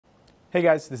Hey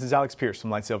guys, this is Alex Pierce from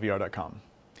LightsailVR.com.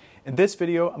 In this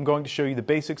video, I'm going to show you the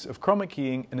basics of chroma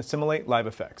keying in Assimilate Live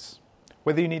FX.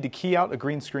 Whether you need to key out a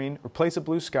green screen, replace a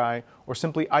blue sky, or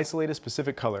simply isolate a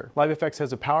specific color, Live FX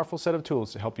has a powerful set of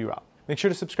tools to help you out. Make sure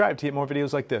to subscribe to get more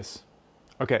videos like this.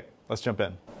 Okay, let's jump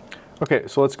in. Okay,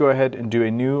 so let's go ahead and do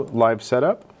a new live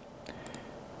setup.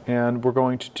 And we're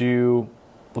going to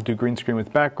we'll do green screen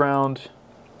with background.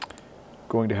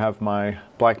 Going to have my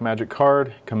Blackmagic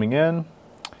card coming in.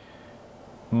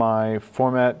 My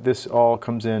format, this all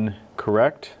comes in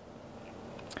correct.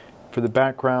 For the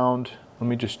background, let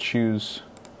me just choose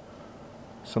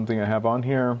something I have on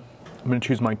here. I'm going to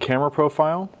choose my camera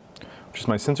profile, which is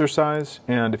my sensor size,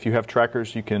 and if you have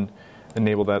trackers, you can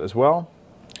enable that as well.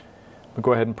 I'll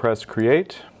go ahead and press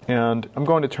create, and I'm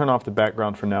going to turn off the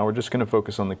background for now. We're just going to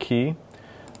focus on the key.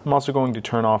 I'm also going to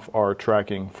turn off our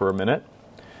tracking for a minute,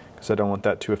 because I don't want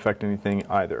that to affect anything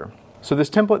either. So this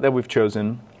template that we've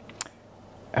chosen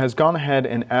has gone ahead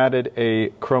and added a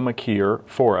chroma keyer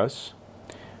for us,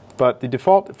 but the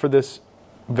default for this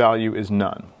value is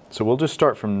none. So we'll just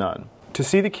start from none. To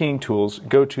see the keying tools,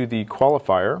 go to the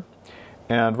qualifier,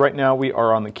 and right now we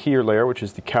are on the keyer layer, which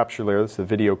is the capture layer. That's the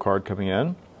video card coming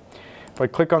in. If I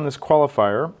click on this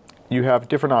qualifier, you have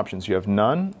different options. You have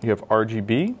none, you have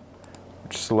RGB,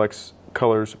 which selects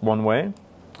colors one way.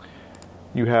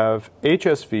 You have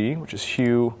HSV, which is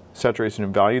hue, saturation,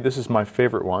 and value. This is my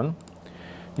favorite one.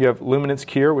 You have luminance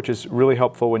keyer, which is really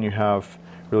helpful when you have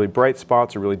really bright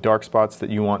spots or really dark spots that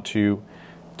you want to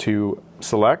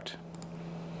select.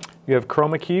 You have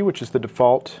chroma key, which is the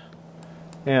default,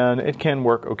 and it can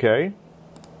work okay.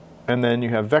 And then you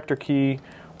have vector key,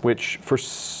 which for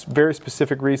very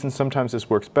specific reasons, sometimes this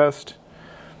works best.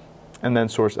 And then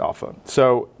source alpha.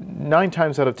 So 9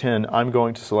 times out of 10, I'm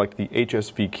going to select the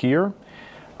HSV keyer.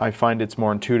 I find it's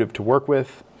more intuitive to work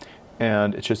with,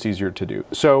 and it's just easier to do.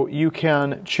 So you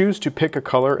can choose to pick a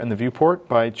color in the viewport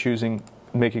by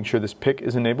making sure this pick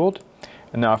is enabled.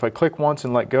 And now if I click once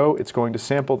and let go, it's going to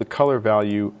sample the color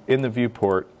value in the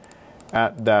viewport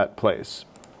at that place.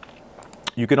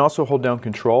 You can also hold down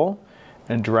Control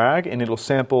and drag, and it'll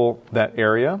sample that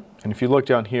area. And if you look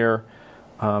down here,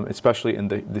 especially in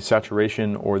the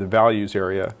saturation or the values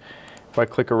area, if I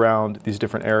click around these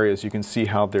different areas, you can see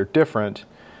how they're different.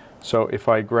 So if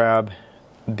I grab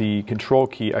the Control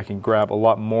key, I can grab a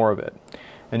lot more of it.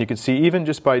 And you can see even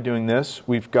just by doing this,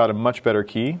 we've got a much better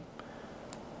key,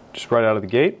 just right out of the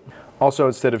gate. Also,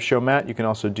 instead of show matte, you can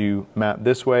also do matte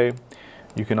this way.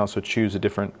 You can also choose a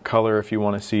different color if you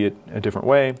want to see it a different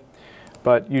way.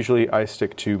 But usually I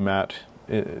stick to matte.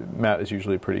 Matte is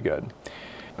usually pretty good.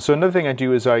 So another thing I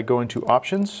do is I go into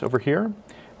options over here,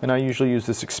 and I usually use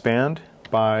this expand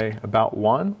by about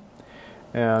 1.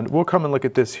 And we'll come and look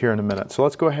at this here in a minute. So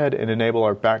let's go ahead and enable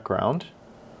our background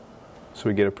so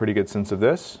we get a pretty good sense of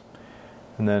this.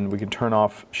 And then we can turn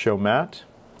off show matte.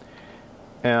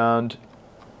 And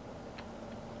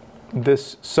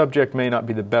this subject may not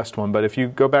be the best one, but if you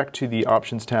go back to the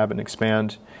options tab and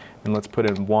expand, and let's put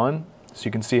in 1, so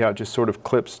you can see how it just sort of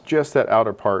clips just that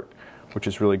outer part, which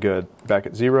is really good. Back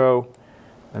at 0,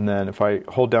 and then if I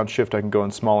hold down shift, I can go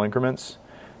in small increments.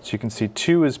 So you can see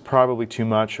 2 is probably too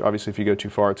much. Obviously if you go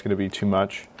too far, it's going to be too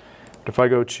much. But if I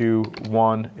go to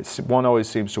 1, 1 always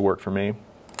seems to work for me.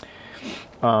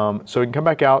 So we can come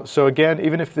back out. So again,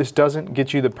 even if this doesn't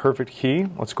get you the perfect key,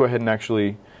 let's go ahead and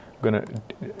actually, I'm going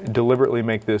to deliberately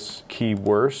make this key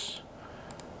worse.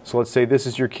 So let's say this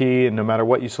is your key, and no matter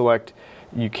what you select,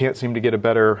 you can't seem to get a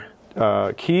better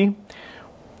key.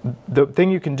 The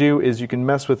thing you can do is you can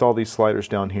mess with all these sliders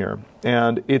down here,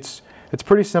 and it's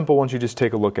pretty simple once you just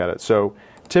take a look at it. So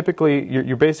typically,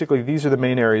 you're basically, these are the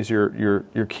main areas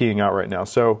you're keying out right now.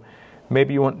 So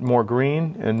maybe you want more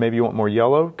green, and maybe you want more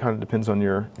yellow. Kind of depends on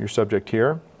your subject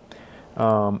here.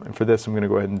 And for this, I'm going to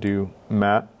go ahead and do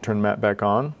matte, turn matte back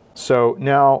on. So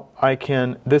now I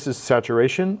can, this is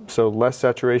saturation, so less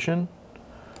saturation.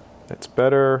 That's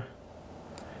better.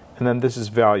 And then this is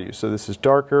value. So this is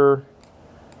darker.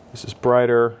 This is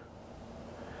brighter.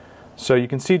 So you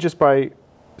can see just by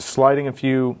sliding a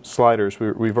few sliders,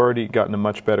 we've already gotten a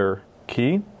much better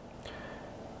key.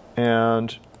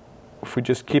 And if we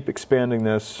just keep expanding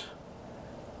this,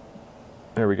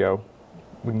 there we go,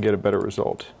 we can get a better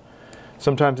result.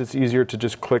 Sometimes it's easier to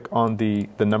just click on the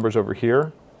numbers over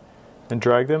here and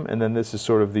drag them, and then this is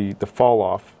sort of the fall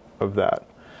off of that.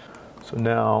 So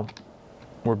now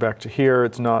we're back to here.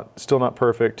 It's still not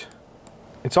perfect.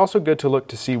 It's also good to look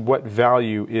to see what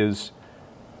value is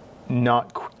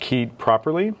not keyed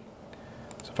properly.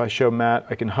 So if I show matte,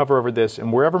 I can hover over this,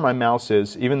 and wherever my mouse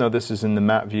is, even though this is in the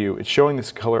matte view, it's showing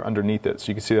this color underneath it. So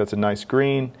you can see that's a nice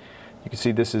green. You can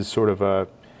see this is sort of a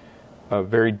a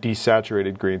very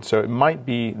desaturated green. So it might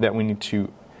be that we need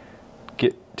to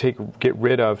get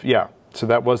rid of, yeah, so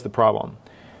that was the problem.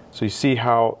 So you see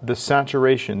how the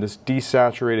saturation, this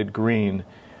desaturated green,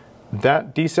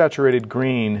 that desaturated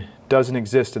green doesn't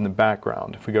exist in the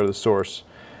background. If we go to the source,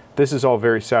 this is all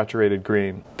very saturated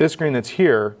green. This green that's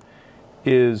here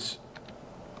is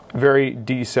very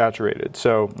desaturated.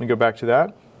 So let me go back to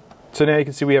that. So now you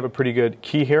can see we have a pretty good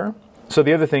key here. So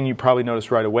the other thing you probably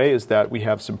noticed right away is that we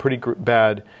have some pretty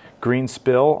bad green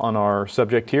spill on our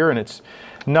subject here, and it's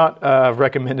not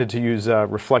recommended to use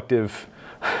reflective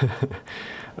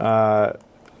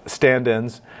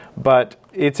stand-ins, but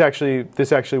this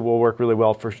actually will work really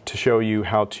well to show you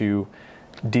how to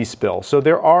despill. So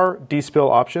there are despill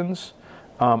options.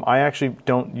 I actually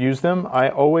don't use them. I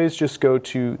always just go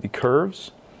to the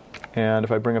curves, and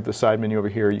if I bring up the side menu over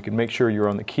here, you can make sure you're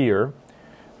on the keyer.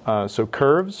 So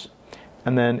curves,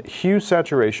 and then hue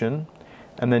saturation,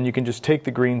 and then you can just take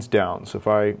the greens down. So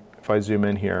if I zoom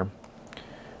in here,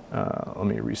 let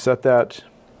me reset that.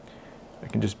 I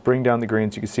can just bring down the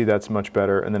greens. You can see that's much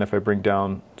better. And then if I bring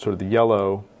down sort of the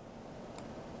yellow,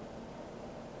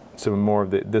 some more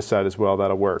of this side as well,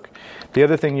 that'll work. The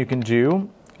other thing you can do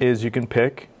is you can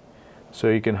pick. So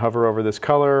you can hover over this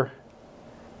color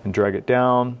and drag it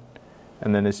down.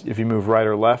 And then if you move right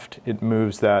or left, it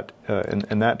moves that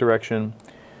in that direction.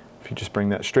 If you just bring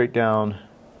that straight down,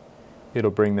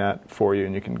 it'll bring that for you.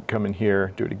 And you can come in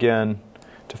here, do it again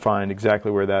to find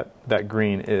exactly where that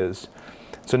green is.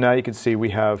 So now you can see we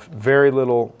have very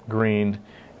little green.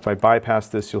 If I bypass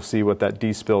this, you'll see what that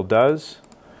despill does,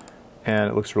 and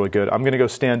it looks really good. I'm going to go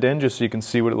stand in just so you can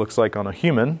see what it looks like on a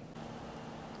human.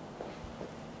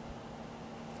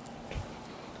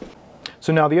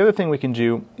 So now the other thing we can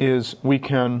do is we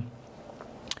can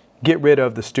get rid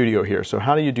of the studio here. So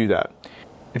how do you do that?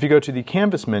 If you go to the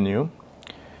canvas menu,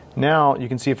 now you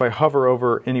can see if I hover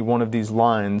over any one of these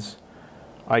lines,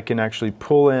 I can actually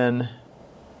pull in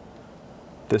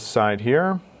this side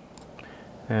here,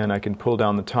 and I can pull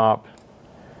down the top,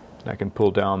 and I can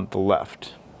pull down the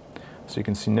left. So you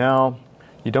can see now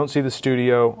you don't see the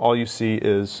studio, all you see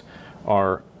is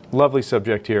our lovely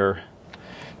subject here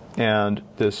and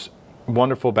this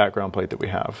wonderful background plate that we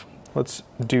have. Let's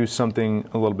do something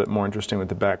a little bit more interesting with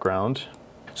the background.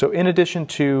 So in addition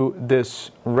to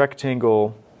this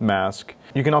rectangle mask,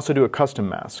 you can also do a custom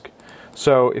mask.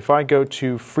 So if I go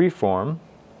to freeform,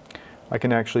 I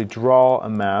can actually draw a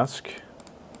mask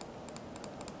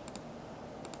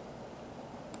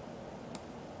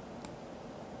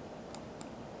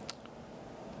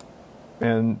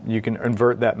and you can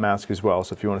invert that mask as well.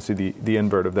 So if you want to see the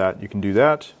invert of that, you can do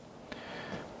that.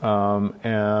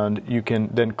 And you can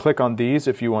then click on these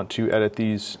if you want to edit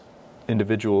these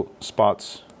individual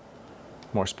spots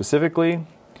more specifically.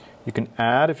 You can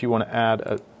add if you want to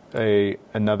add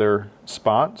another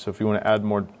spot. So if you want to add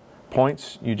more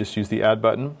points, you just use the add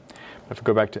button. If I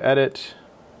go back to edit,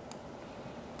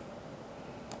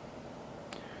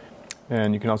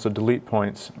 and you can also delete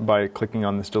points by clicking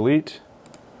on this delete,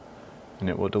 and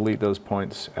it will delete those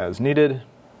points as needed.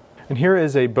 And here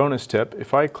is a bonus tip.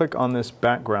 If I click on this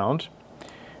background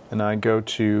and I go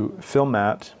to fill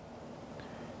matte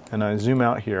and I zoom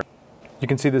out here, you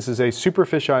can see this is a super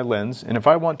fisheye lens, and if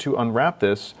I want to unwrap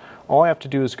this, all I have to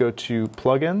do is go to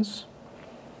plugins,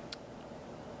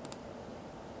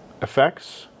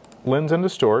 effects, lens and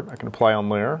distort. I can apply on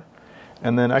layer,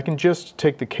 and then I can just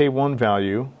take the K1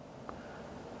 value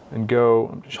and go,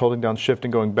 I'm just holding down shift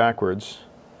and going backwards,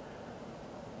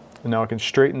 and now I can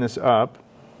straighten this up.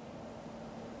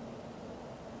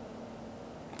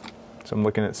 So I'm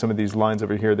looking at some of these lines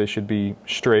over here, they should be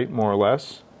straight more or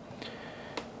less.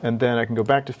 And then I can go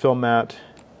back to fill matte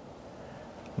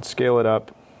and scale it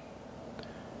up,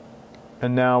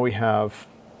 and now we have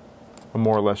a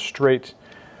more or less straight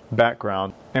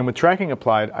background. And with tracking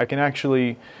applied, I can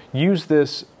actually use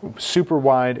this super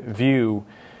wide view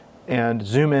and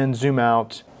zoom in, zoom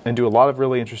out, and do a lot of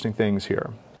really interesting things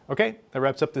here. Okay, that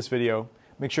wraps up this video.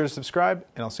 Make sure to subscribe,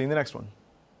 and I'll see you in the next one.